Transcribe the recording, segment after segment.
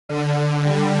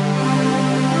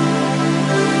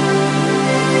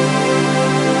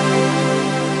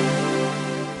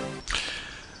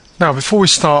Now, before we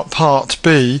start part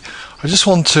B, I just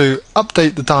want to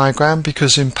update the diagram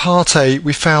because in part A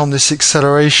we found this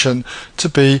acceleration to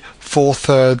be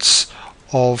 4/3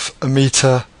 of a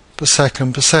meter per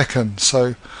second.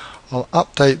 So I'll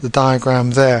update the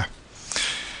diagram there.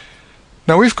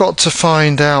 Now we've got to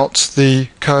find out the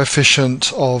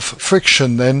coefficient of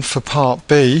friction then for part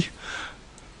B,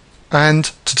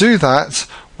 and to do that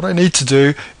what I need to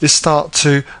do is start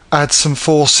to add some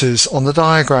forces on the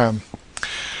diagram.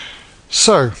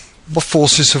 So what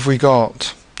forces have we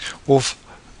got? Well,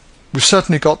 we've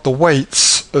certainly got the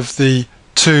weights of the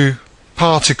two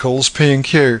particles P and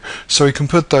Q, so we can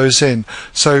put those in.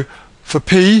 So for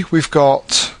P we've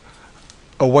got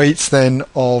a weight then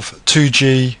of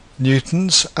 2g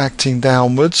newtons acting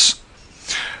downwards,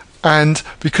 and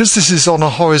because this is on a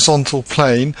horizontal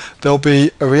plane there'll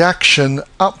be a reaction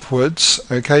upwards,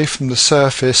 okay, from the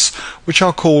surface, which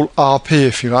I'll call RP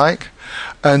if you like,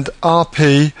 and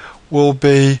RP will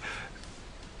be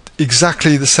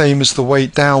exactly the same as the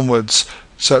weight downwards,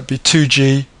 so it'd be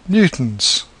 2g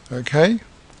newtons, okay.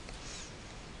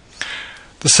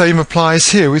 The same applies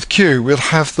here with Q. We'll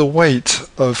have the weight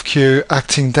of Q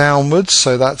acting downwards,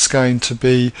 so that's going to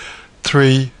be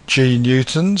 3g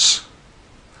newtons,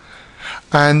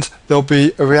 and there'll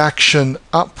be a reaction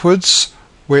upwards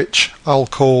which I'll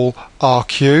call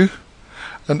RQ,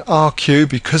 and RQ,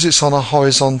 because it's on a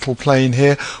horizontal plane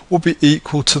here, will be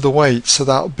equal to the weight, so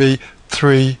that'll be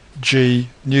 3g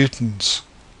newtons.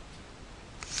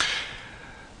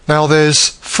 Now there's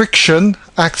friction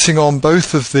acting on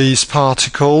both of these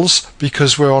particles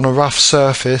because we're on a rough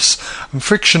surface, and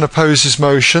friction opposes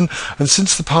motion, and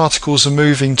since the particles are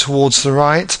moving towards the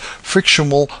right, friction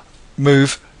will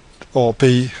move or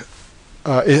be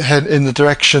head in the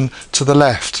direction to the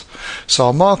left. So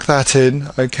I'll mark that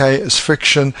in, okay, as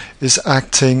friction is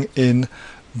acting in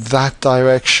that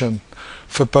direction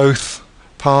for both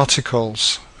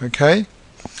particles, okay.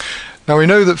 Now we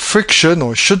know that friction,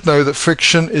 or should know that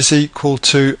friction is equal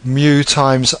to mu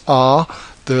times r,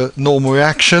 the normal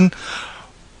reaction,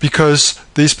 because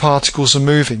these particles are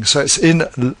moving. So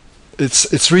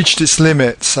it's reached its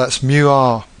limit, so that's mu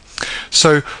r.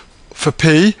 So for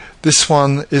P, this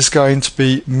one is going to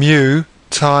be mu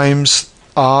times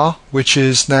r, which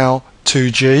is now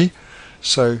 2g,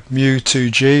 so mu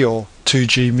 2g or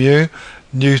 2g mu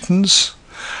newtons,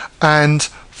 and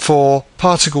for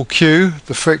particle Q,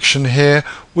 the friction here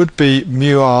would be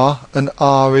mu r, and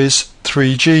r is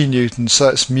 3g newtons, so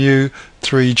it's mu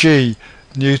 3g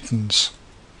newtons.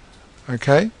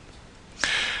 Okay.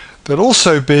 There'll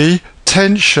also be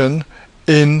tension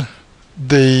in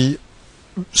the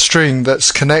string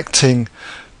that's connecting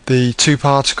the two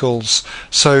particles.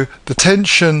 So the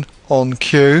tension on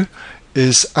Q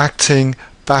is acting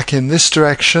back in this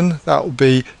direction, that will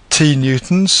be T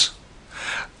newtons,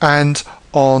 and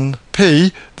on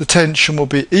P the tension will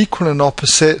be equal and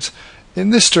opposite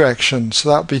in this direction, so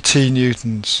that will be T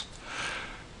newtons.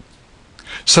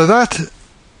 So that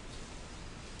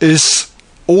is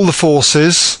all the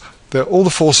forces. All the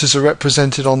forces are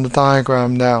represented on the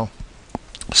diagram now.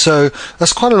 So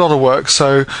that's quite a lot of work,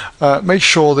 so make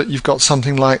sure that you've got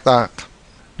something like that.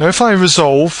 Now if I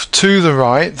resolve to the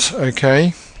right,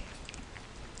 okay,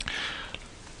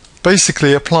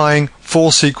 basically applying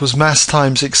force equals mass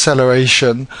times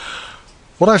acceleration,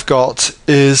 what I've got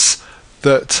is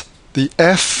that the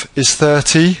F is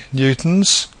 30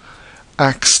 newtons,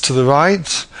 acts to the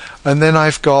right, and then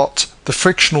I've got the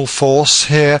frictional force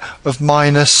here of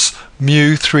minus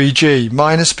mu 3g,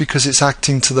 minus because it's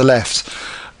acting to the left,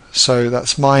 so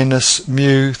that's minus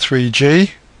mu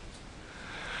 3g.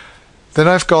 Then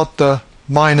I've got the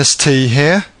minus t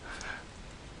here,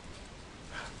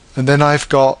 and then I've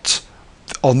got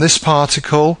on this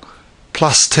particle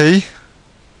plus t,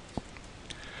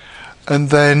 and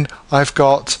then I've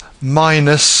got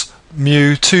minus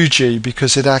mu 2g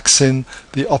because it acts in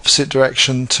the opposite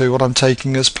direction to what I'm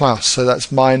taking as plus, so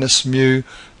that's minus mu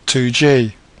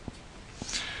 2g.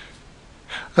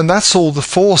 And that's all the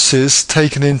forces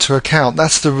taken into account.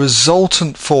 That's the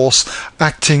resultant force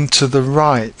acting to the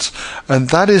right, and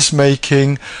that is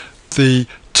making the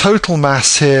total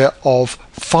mass here of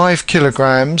 5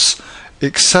 kilograms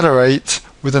accelerate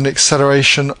with an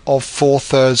acceleration of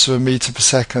 4/3 of a meter per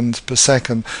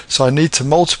second. So I need to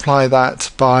multiply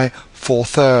that by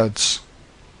 4/3.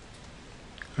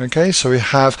 Okay, so we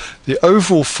have the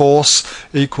overall force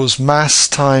equals mass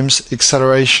times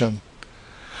acceleration.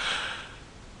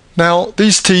 Now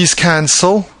these t's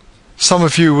cancel. Some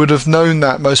of you would have known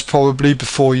that most probably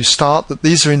before you start, that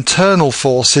these are internal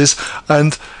forces,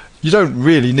 and you don't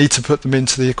really need to put them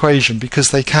into the equation because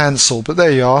they cancel, but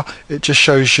there you are, it just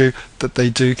shows you that they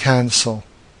do cancel.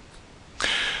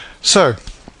 So,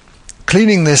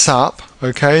 cleaning this up,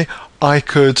 okay, I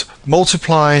could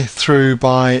multiply through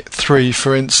by 3,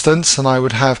 for instance, and I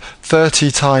would have 30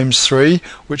 times 3,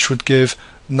 which would give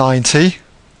 90.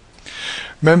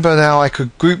 Remember now I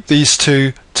could group these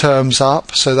two terms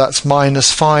up, so that's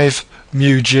minus 5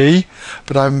 mu g,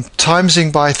 but I'm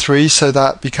timesing by 3, so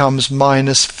that becomes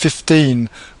minus 15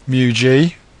 mu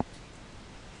g.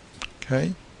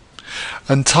 Okay.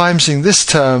 And timesing this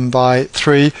term by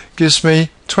 3 gives me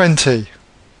 20.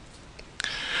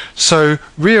 So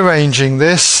rearranging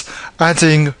this,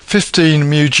 adding 15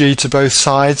 mu g to both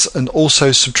sides and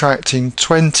also subtracting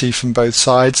 20 from both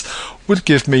sides would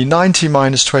give me 90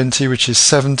 minus 20, which is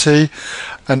 70,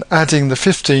 and adding the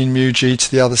 15 mu g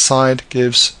to the other side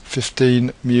gives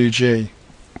 15 mu g.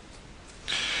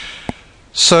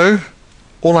 So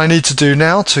all I need to do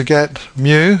now to get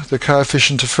mu, the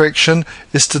coefficient of friction,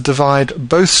 is to divide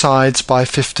both sides by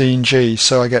 15g.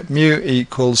 So I get mu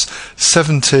equals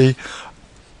 70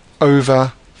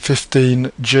 over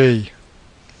 15g.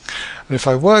 And if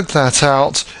I work that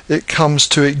out, it comes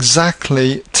to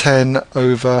exactly 10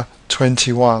 over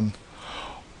 21.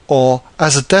 Or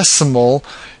as a decimal,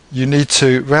 you need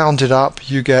to round it up,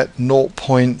 you get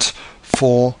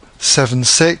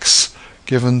 0.476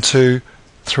 given to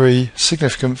 3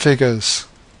 significant figures.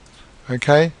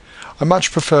 Okay? I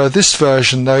much prefer this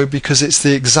version though, because it's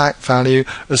the exact value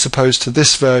as opposed to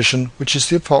this version, which is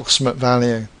the approximate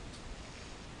value.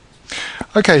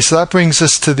 Okay, so that brings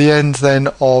us to the end then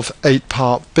of 8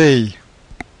 Part B.